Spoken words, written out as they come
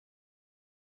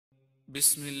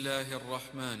بسم الله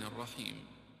الرحمن الرحيم.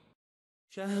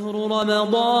 شهر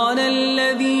رمضان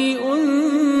الذي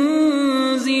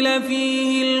أنزل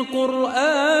فيه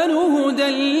القرآن هدى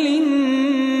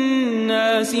للناس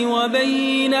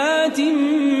وبينات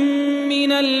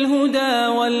من الهدى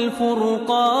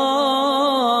والفرقان.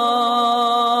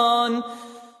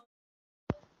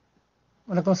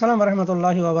 عليكم السلام ورحمة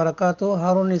الله وبركاته.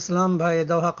 হারুন ইসলাম ভাই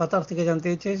দোহা কাতার থেকে জানতে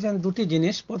চেয়েছেন দুটি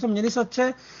জিনিস। প্রথম জিনিস হচ্ছে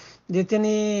যে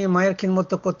তিনি মায়ের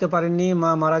খিদমত করতে পারেননি,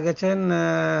 মা মারা গেছেন,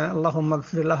 আল্লাহুম্মা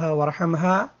গফিরলাহা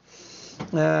ওয়ারহামহা।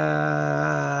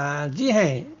 জি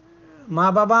হ্যাঁ, মা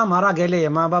বাবা মারা গেলে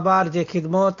মা বাবার যে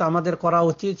খিদমত আমাদের করা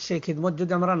উচিত, সেই খিদমত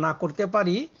যদি আমরা না করতে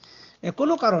পারি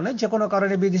কোনো কারণে, যে কোনো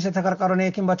কারণে, বিদেশে থাকার কারণে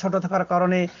কিংবা ছোট থাকার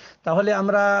কারণে, তাহলে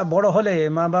আমরা বড় হলে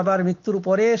মা বাবার মৃত্যুর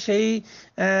পরে সেই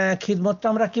খিদমতটা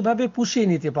আমরা কিভাবে পুষিয়ে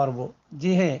নিতে পারবো।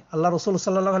 জি হ্যাঁ, আল্লাহ রসুল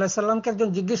সাল্লাল্লাহু আলাইহি সাল্লামকে একজন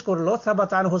জিজ্ঞেস করলো,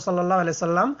 সাবাত আনহু সাল্লাল্লাহু আলাইহি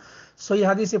সাল্লাম, সহিহ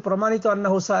হাদিসে প্রমাণিত,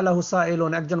 আন্নাহু সাআলাহু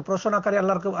সাইলুন, একজন প্রশ্নকারী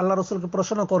আল্লাহ রসুলকে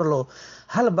প্রশ্ন করলো,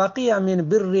 হাল বাকিয়া মিন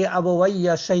বিররি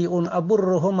আবওয়াইয়া শাইউন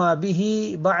আবুররুহুমা বিহি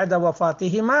বা'দা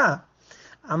ওয়াফাতিহিমা,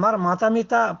 আমার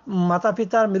মাতা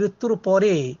পিতার মৃত্যুর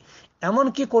পরে এমন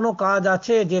কি কোনো কাজ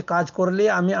আছে যে কাজ করলে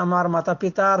আমি আমার মাতা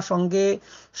পিতার সঙ্গে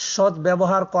সৎ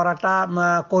ব্যবহার করাটা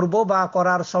করব বা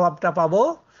করার স্বভাবটা পাবো?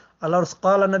 আল্লাহ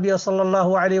ক্বালা নবী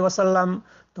সাল্লাল্লাহু আলাইহি ওয়াসাল্লাম,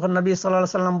 তখন নবী সাল্লাল্লাহু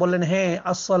আলাইহি ওয়াসাল্লাম বললেন, হ্যাঁ,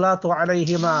 আসসালাতু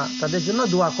আলাইহিমা, তাদের জন্য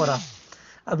দোয়া করা।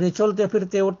 আপনি চলতে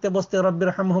ফিরতে উঠতে বসতে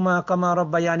রব্বির হামহুমা কামা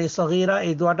রব্বায়ানি সগীরা,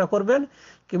 এই দোয়াটা করবেন।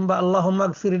 কিংবা আল্লাহুম্মা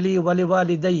গফিরলি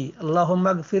ওয়ালিওয়ালিদাই,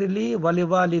 আল্লাহুম্মা গফিরলি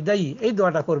ওয়ালিওয়ালিদাই, এই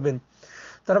দোয়াটা করবেন।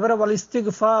 তারপরে বল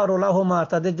ইস্তিগফারু লাহুমা,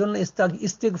 তাদের জন্য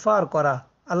ইস্তিগফার করা।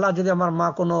 আল্লাহ যদি আমার মা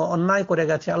কোনো অন্যায় করে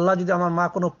গেছে, আল্লাহ যদি আমার মা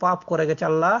কোনো পাপ করে গেছে,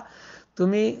 আল্লাহ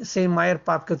তুমি সেই মায়ের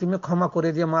পাপকে তুমি ক্ষমা করে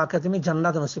দিয়ে মাকে তুমি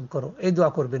জান্নাত নসিব করো, এই দোয়া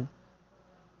করবেন।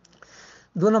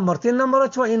 2 নম্বর। 3 নম্বর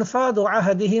হচ্ছে ইনফাদু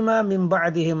আহাদিহিমা মিন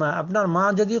বা'দিহিমা, আপনার মা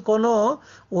যদি কোনো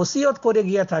ওসিয়ত করে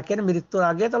গিয়ে থাকেন মৃত্যুর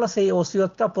আগে, তাহলে সেই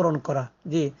ওসিয়তটা পূরণ করা।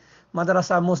 জি,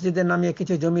 মাদ্রাসা মসজিদের নামে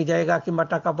কিছু জমি জায়গা কিংবা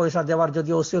টাকা পয়সা দেওয়ার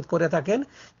যদি ওসিয়ত করে থাকেন,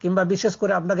 কিংবা বিশেষ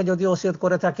করে আপনাকে যদি ওসিয়ত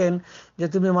করে থাকেন যে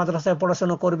তুমি মাদ্রাসায়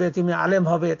পড়াশোনা করবে, তুমি আলেম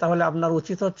হবে, তাহলে আপনার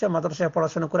উচিত হচ্ছে মাদ্রাসায়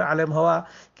পড়াশোনা করে আলেম হওয়া,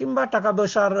 কিংবা টাকা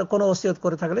পয়সার কোনো ওসিয়ত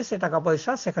করে থাকলে সে টাকা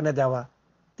পয়সা সেখানে দেওয়া।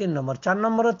 3 নম্বর। 4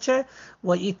 নম্বর হচ্ছে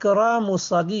ওয়া ইকরামু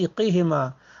সাদিকিহিমা,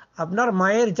 আপনার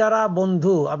মায়ের যারা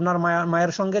বন্ধু, আপনার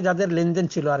মায়ের সঙ্গে যাদের লেনদেন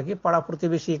ছিল আর কি, পাড়া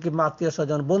প্রতিবেশী কিংবা আত্মীয়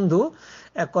স্বজন, বন্ধু,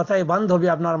 এক কথায় বান্ধবী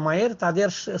আপনার মায়ের, তাদের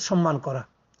সম্মান করা,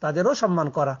 তাদেরও সম্মান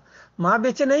করা। মা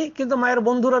বেঁচে নেই কিন্তু মায়ের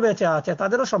বন্ধুরা বেঁচে আছে,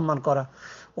 তাদেরও সম্মান করা।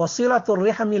 ওয়াসিলাতুর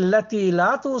রিহামিল্লাতি লা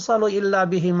তুসালু ইল্লা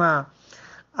বিহিমা,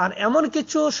 আর এমন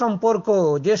কিছু সম্পর্ক,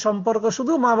 যে সম্পর্ক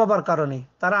শুধু মা বাবার কারণে,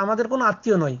 তারা আমাদের কোনো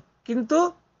আত্মীয় নয়, কিন্তু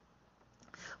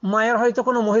মায়ের হয়তো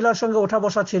কোনো মহিলার সঙ্গে ওঠা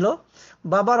বসা ছিল,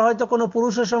 বাবার হয়তো কোনো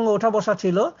পুরুষের সঙ্গে ওঠা বসা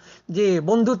ছিল, যে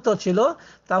বন্ধুত্ব ছিল,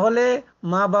 তাহলে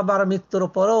মা বাবার মৃত্যুর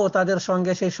পরেও তাদের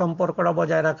সঙ্গে সেই সম্পর্কটা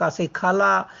বজায় রাখা, সেই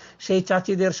খালা সেই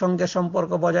চাচিদের সঙ্গে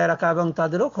সম্পর্ক বজায় রাখা এবং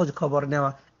তাদেরও খোঁজ খবর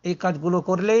নেওয়া, এই কাজগুলো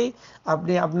করলেই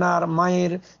আপনি আপনার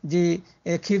মায়ের যে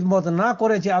খিদমত না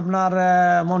করে যে আপনার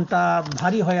মনটা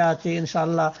ভারী হয়ে আছে,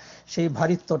 ইনশাআল্লাহ সেই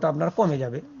ভারিত্বটা আপনার কমে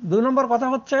যাবে। 2 নম্বর কথা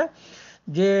হচ্ছে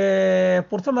যে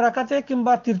প্রথম রাকাতে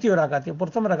কিংবা তৃতীয় রাকাতে,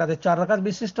 প্রথম রাকাতে 4 রাকাত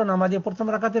বিশিষ্ট নামাজে প্রথম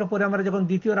রাকাতের পরে আমরা যখন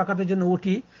দ্বিতীয় রাকাতের জন্য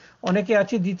উঠি, অনেকে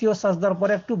আছি দ্বিতীয় সাজদার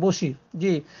পরে একটু বসি।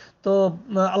 জি, তো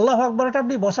আল্লাহু আকবারটা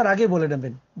আপনি বসার আগে বলে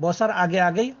নেবেন, বসার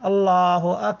আগেই আল্লাহু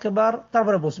আকবার,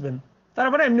 তারপরে বসবেন,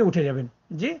 তারপরে এমনি উঠে যাবেন।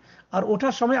 জি, আর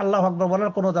ওঠার সময় আল্লাহু আকবার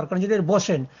বলার কোনো দরকার নেই যদি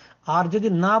বসেন। আর যদি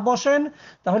না বসেন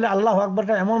তাহলে আল্লাহু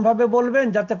আকবারটা এমন ভাবে বলবেন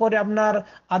যাতে করে আপনার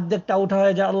অর্ধেকটা উঠা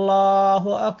হয়ে যায়। আল্লাহু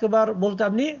আকবার বলতে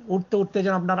আপনি উঠতে উঠতে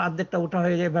যেন আপনার অর্ধেকটা উঠা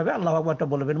হয়ে যায়, এভাবে আল্লাহু আকবারটা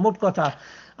বলবেন। মোট কথা,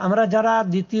 আমরা যারা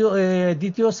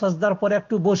দ্বিতীয় সাজদার পরে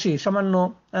একটু বসি সামান্য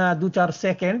 2-4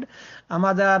 সেকেন্ড,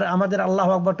 আমাদের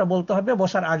আল্লাহু আকবারটা বলতে হবে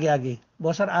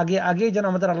বসার আগেই যেন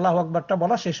আমাদের আল্লাহু আকবারটা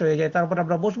বলা শেষ হয়ে যায়। তারপর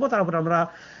আমরা বসবো, তারপর আমরা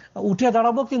উঠে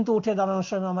দাঁড়াবো, কিন্তু উঠে দাঁড়ানোর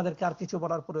সময় আমাদেরকে আর কিছু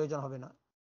বলার প্রয়োজন হবে না।